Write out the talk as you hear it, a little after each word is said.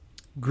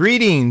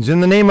Greetings in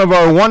the name of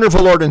our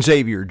wonderful Lord and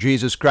Savior,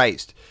 Jesus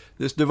Christ.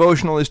 This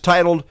devotional is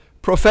titled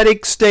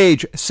Prophetic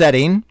Stage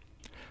Setting,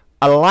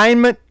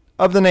 Alignment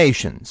of the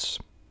Nations.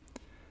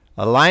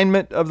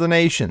 Alignment of the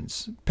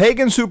Nations.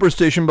 Pagan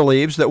superstition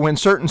believes that when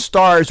certain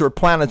stars or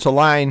planets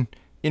align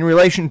in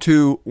relation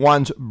to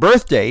one's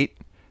birth date,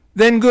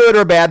 then good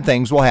or bad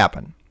things will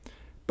happen.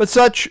 But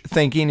such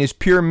thinking is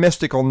pure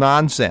mystical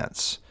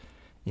nonsense.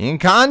 In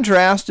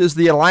contrast is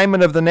the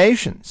alignment of the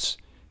nations,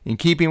 in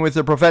keeping with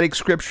the prophetic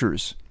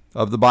scriptures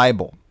of the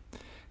Bible.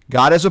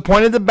 God has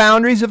appointed the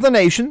boundaries of the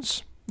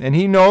nations, and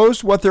he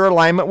knows what their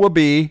alignment will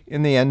be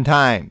in the end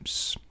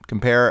times.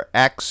 Compare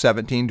Acts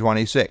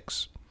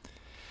 17:26.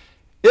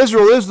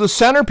 Israel is the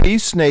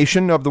centerpiece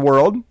nation of the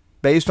world.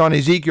 Based on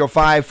Ezekiel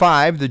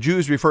 5:5, the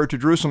Jews refer to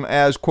Jerusalem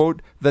as,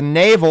 quote, the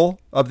navel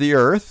of the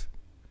earth.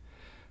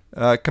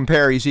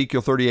 Compare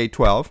Ezekiel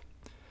 38:12.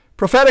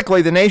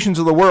 Prophetically, the nations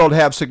of the world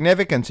have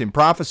significance in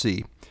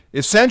prophecy,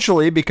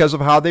 essentially because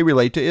of how they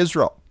relate to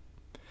Israel.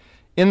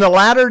 In the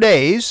latter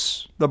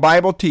days, the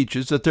Bible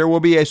teaches that there will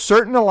be a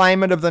certain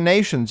alignment of the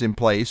nations in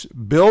place,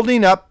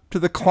 building up to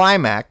the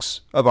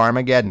climax of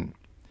Armageddon.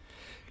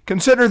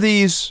 Consider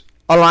these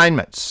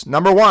alignments.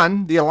 Number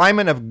one, the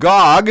alignment of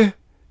Gog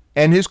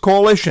and his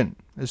coalition,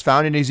 is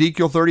found in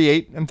Ezekiel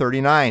 38 and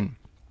 39.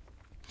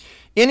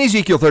 In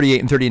Ezekiel 38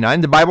 and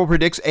 39, the Bible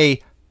predicts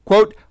a,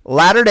 quote,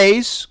 latter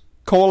days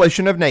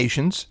coalition of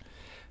nations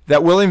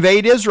that will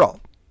invade Israel.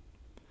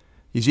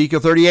 Ezekiel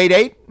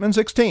 38:8 and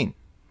 16.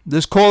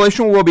 This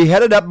coalition will be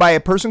headed up by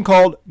a person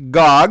called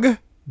Gog,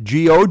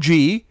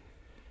 G-O-G,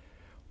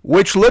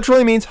 which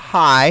literally means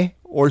high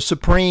or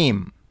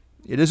supreme.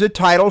 It is a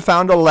title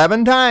found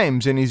 11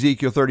 times in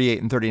Ezekiel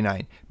 38 and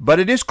 39. But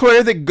it is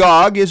clear that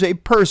Gog is a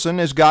person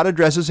as God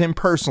addresses him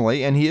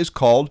personally, and he is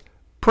called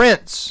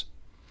Prince.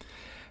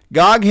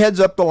 Gog heads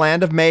up the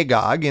land of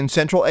Magog in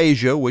Central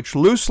Asia, which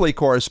loosely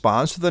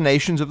corresponds to the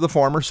nations of the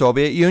former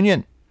Soviet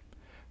Union.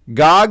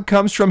 Gog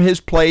comes from his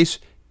place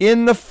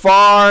in the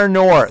far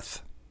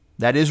north,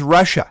 that is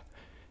Russia,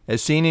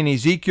 as seen in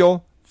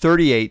Ezekiel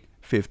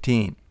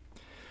 38:15.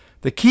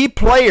 The key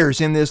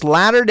players in this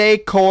latter-day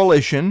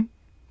coalition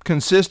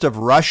consist of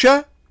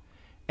Russia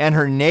and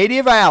her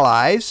native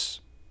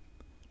allies,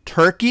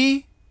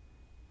 Turkey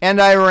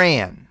and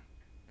Iran.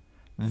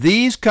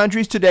 These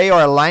countries today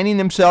are aligning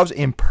themselves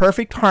in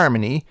perfect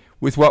harmony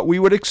with what we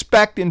would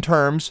expect in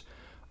terms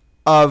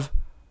of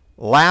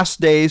last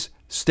days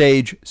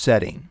stage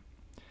setting.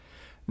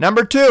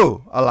 Number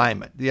two,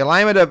 alignment. The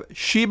alignment of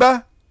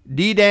Sheba,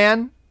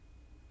 Dedan,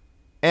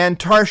 and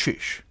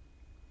Tarshish.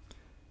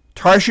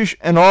 Tarshish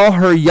and all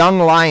her young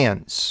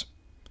lions.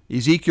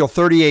 Ezekiel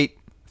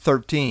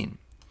 38:13.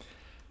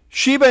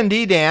 Sheba and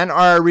Dedan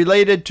are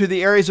related to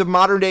the areas of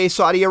modern-day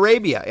Saudi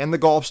Arabia and the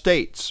Gulf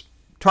states.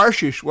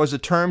 Tarshish was a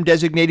term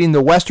designating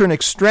the western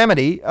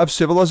extremity of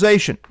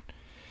civilization.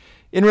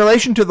 In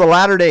relation to the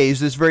latter days,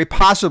 this very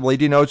possibly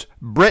denotes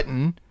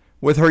Britain,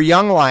 with her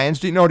young lions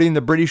denoting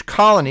the British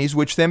colonies,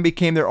 which then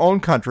became their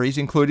own countries,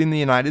 including the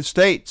United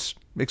States,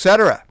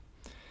 etc.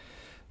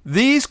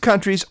 These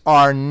countries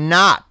are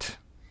not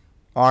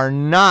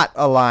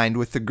aligned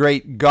with the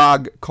great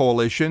Gog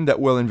coalition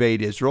that will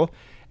invade Israel,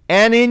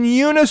 and in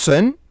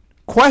unison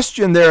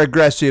question their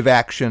aggressive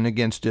action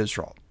against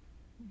Israel.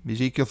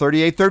 Ezekiel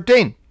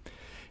 38:13.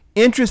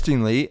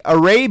 Interestingly,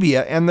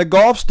 Arabia and the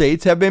Gulf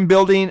states have been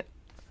building,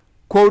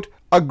 quote,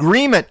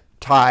 agreement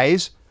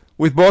ties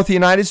with both the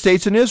United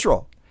States and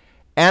Israel,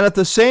 and at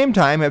the same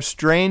time have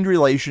strained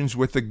relations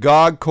with the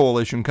Gog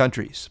coalition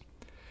countries.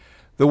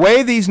 The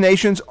way these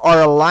nations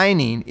are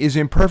aligning is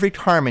in perfect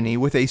harmony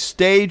with a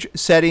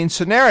stage-setting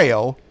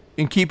scenario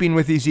in keeping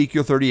with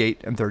Ezekiel 38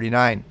 and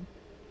 39.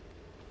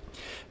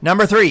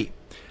 Number three,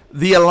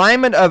 the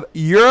alignment of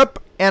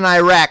Europe and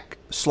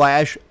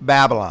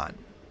Iraq/Babylon.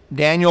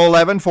 Daniel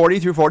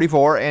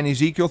 11:40-44 and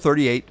Ezekiel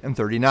 38 and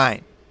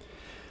 39.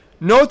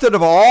 Note that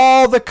of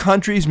all the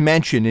countries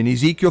mentioned in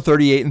Ezekiel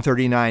 38 and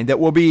 39 that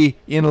will be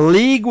in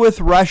league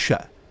with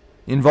Russia,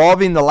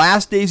 involving the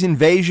last days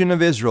invasion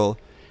of Israel,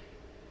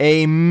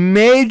 a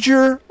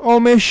major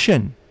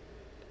omission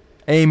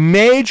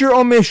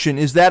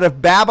is that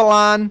of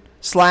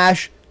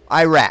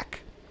Babylon/Iraq.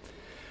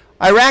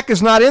 Iraq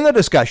is not in the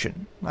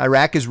discussion.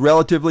 Iraq is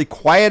relatively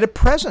quiet at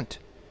present.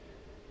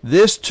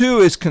 This, too,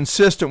 is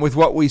consistent with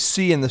what we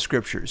see in the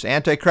Scriptures.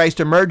 Antichrist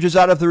emerges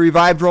out of the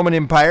revived Roman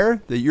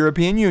Empire, the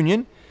European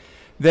Union,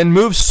 then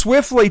moves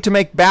swiftly to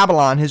make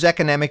Babylon his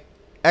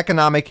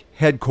economic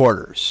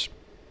headquarters.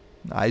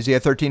 Isaiah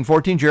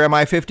 13:14,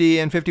 Jeremiah 50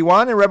 and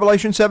 51, and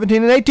Revelation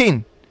 17 and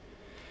 18.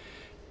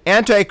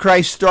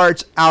 Antichrist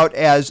starts out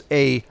as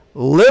a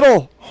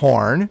little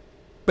horn,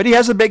 but he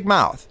has a big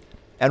mouth,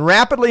 and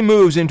rapidly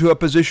moves into a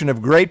position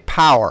of great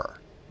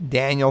power.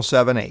 Daniel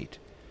 7:8.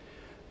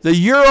 The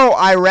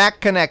Euro-Iraq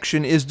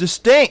connection is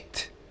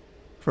distinct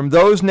from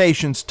those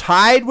nations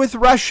tied with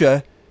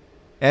Russia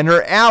and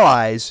her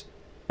allies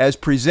as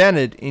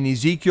presented in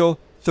Ezekiel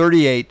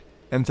 38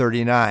 and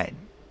 39.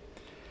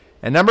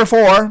 And number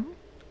 4,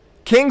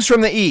 kings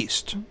from the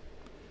east.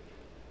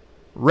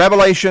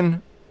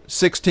 Revelation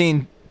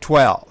 16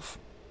 12.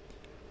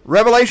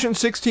 Revelation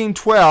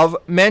 16:12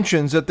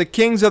 mentions that the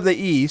kings of the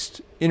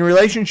east in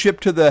relationship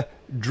to the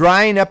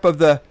drying up of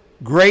the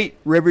great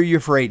river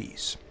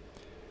Euphrates.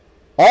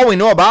 All we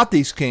know about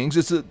these kings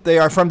is that they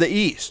are from the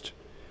east.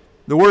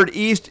 The word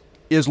east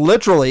is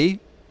literally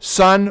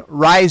sun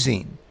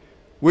rising,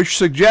 which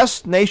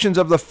suggests nations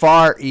of the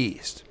Far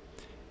East.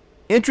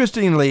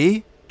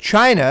 Interestingly,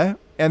 China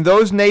and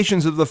those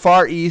nations of the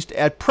Far East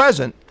at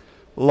present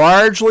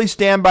largely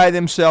stand by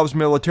themselves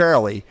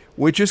militarily,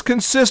 which is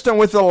consistent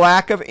with the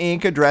lack of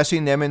ink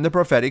addressing them in the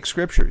prophetic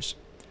scriptures.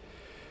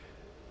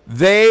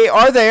 They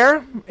are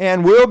there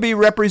and will be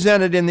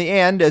represented in the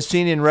end as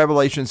seen in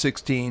Revelation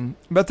 16,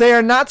 but they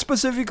are not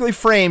specifically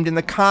framed in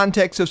the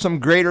context of some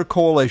greater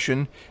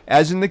coalition,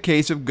 as in the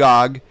case of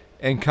Gog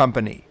and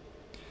company.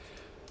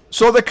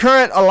 So the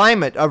current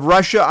alignment of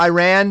Russia,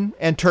 Iran,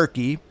 and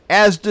Turkey,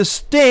 as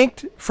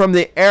distinct from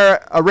the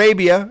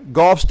Arabia,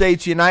 Gulf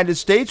States, United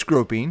States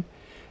grouping,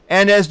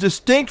 and as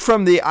distinct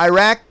from the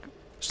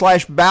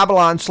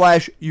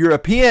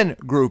Iraq/Babylon/European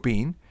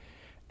grouping,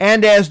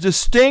 and as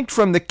distinct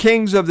from the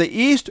kings of the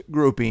East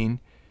grouping,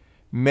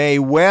 may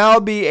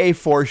well be a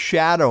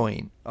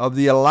foreshadowing of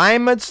the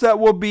alignments that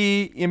will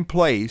be in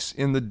place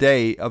in the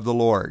day of the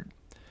Lord.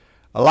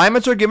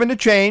 Alignments are given to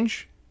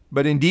change,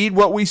 but indeed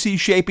what we see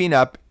shaping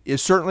up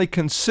is certainly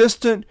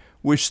consistent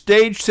with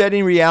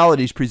stage-setting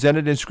realities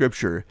presented in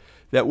Scripture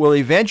that will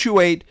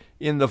eventuate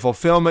in the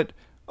fulfillment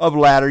of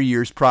latter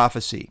years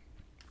prophecy.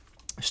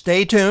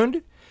 Stay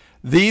tuned.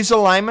 These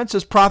alignments,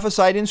 as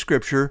prophesied in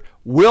Scripture,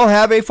 will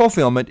have a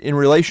fulfillment in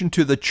relation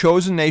to the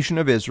chosen nation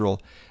of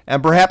Israel,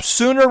 and perhaps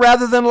sooner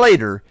rather than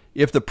later,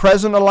 if the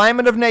present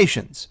alignment of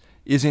nations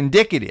is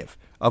indicative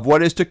of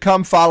what is to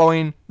come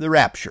following the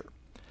rapture.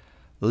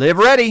 Live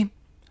ready.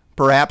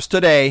 Perhaps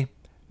today.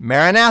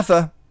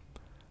 Maranatha,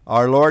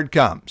 our Lord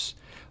comes.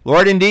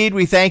 Lord, indeed,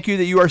 we thank you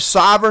that you are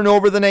sovereign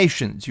over the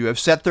nations. You have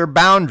set their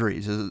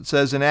boundaries, as it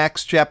says in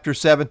Acts chapter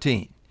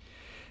 17.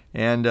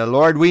 And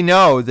Lord, we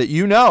know that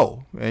you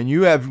know, and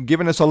you have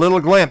given us a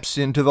little glimpse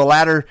into the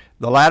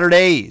latter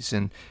days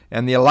and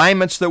the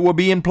alignments that will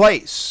be in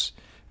place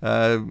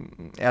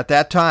at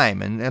that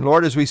time. And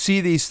Lord, as we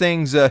see these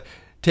things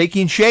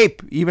taking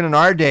shape, even in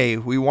our day,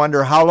 we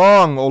wonder how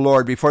long, O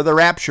Lord, before the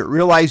rapture,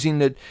 realizing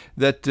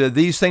that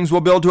these things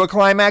will build to a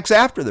climax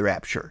after the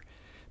rapture.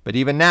 But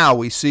even now,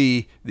 we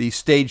see these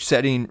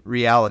stage-setting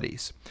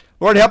realities.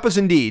 Lord, help us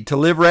indeed to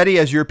live ready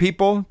as your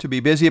people, to be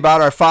busy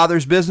about our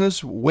Father's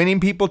business, winning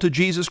people to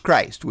Jesus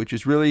Christ, which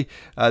is really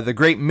the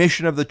great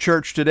mission of the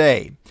church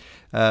today.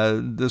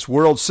 This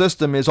world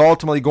system is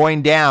ultimately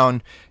going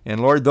down, and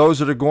Lord, those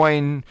that are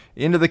going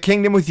into the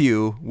kingdom with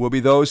you will be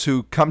those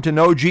who come to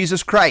know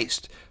Jesus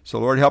Christ. So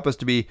Lord, help us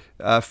to be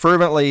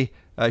fervently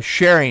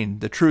sharing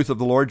the truth of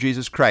the Lord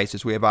Jesus Christ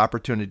as we have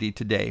opportunity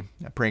today.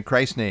 I pray in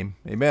Christ's name,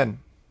 amen.